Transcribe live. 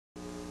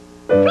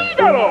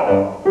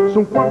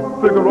Son quoi,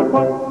 Figaro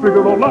pas,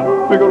 Figaro là,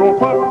 Figaro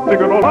pas,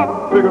 Figaro là,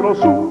 Figaro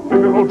sous,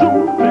 Figaro giù,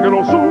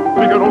 Figaro su,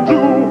 Figaro giù.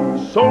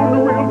 Sono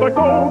will back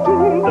home to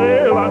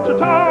la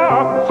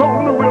città,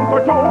 sono will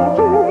back home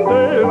to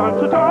la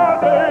città,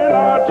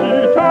 la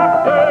città,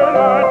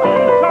 la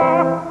città,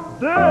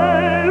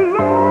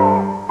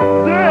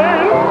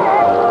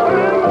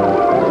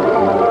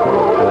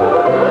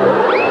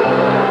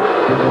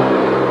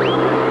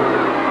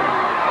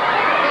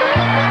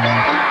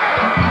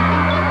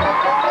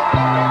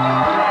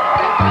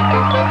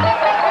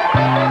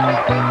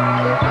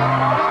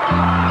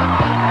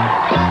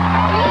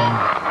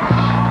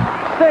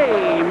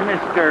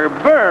 Mr.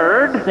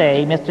 Bird.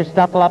 Say, Mr.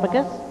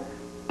 Snuffleupagus?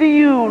 Do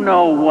you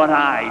know what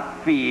I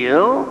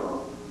feel?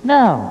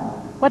 No.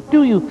 What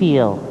do you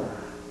feel?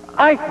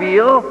 I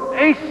feel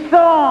a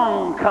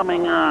song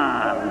coming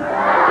on.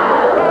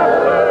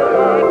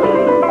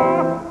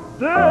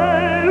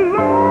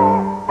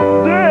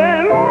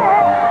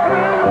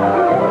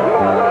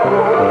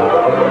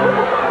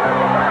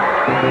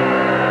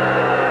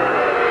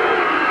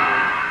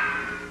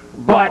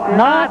 But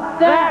not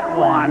that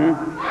one.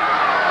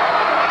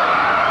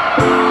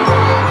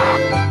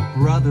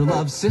 Brother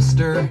loves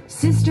sister,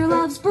 sister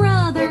loves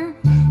brother.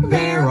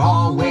 They're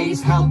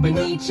always helping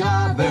each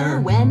other.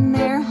 When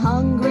they're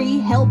hungry,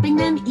 helping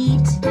them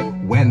eat.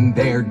 When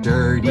they're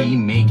dirty,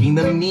 making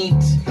them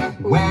neat.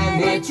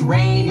 When it's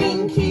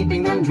raining,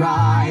 keeping them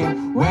dry.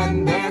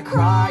 When they're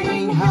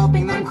crying,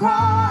 helping them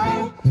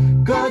cry.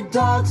 Good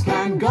dogs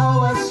can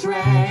go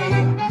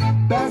astray.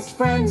 Best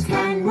friends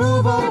can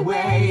move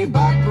away.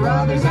 But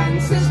brothers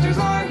and sisters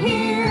are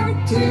here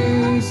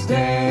to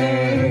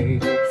stay.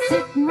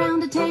 Sitting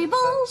round a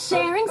table,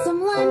 sharing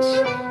some lunch.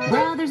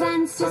 Brothers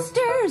and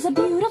sisters, a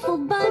beautiful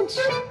bunch.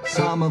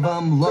 Some of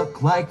them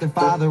look like their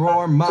father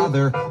or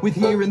mother, with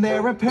here and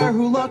there a pair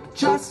who look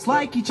just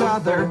like each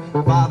other.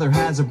 Father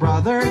has a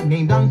brother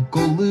named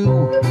Uncle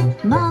Lou.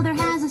 Mother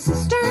has a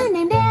sister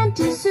named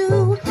Auntie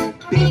Sue.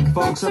 Big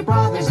folks are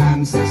brothers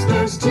and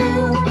sisters too.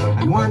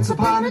 And once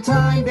upon a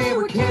time they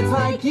were kids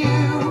like you.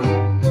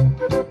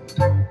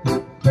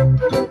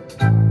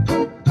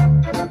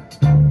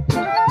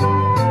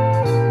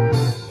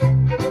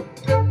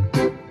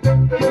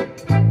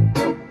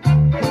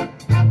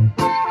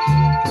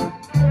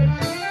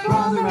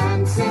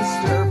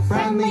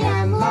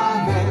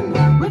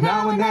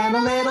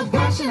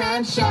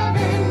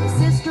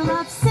 Sister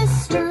loves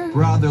sister.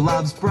 Brother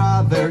loves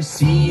brother.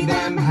 See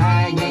them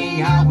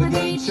hanging out with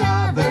each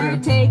other.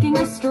 Taking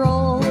a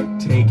stroll.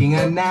 Taking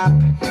a nap.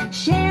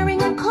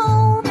 Sharing a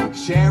cone.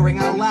 Sharing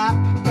a lap.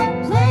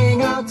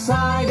 Playing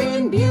outside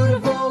in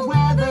beautiful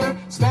weather.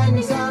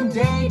 Spending some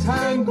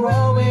daytime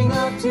growing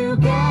up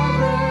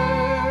together.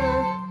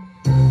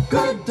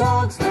 Good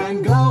dogs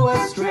can go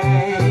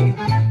astray.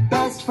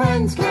 Best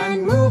friends can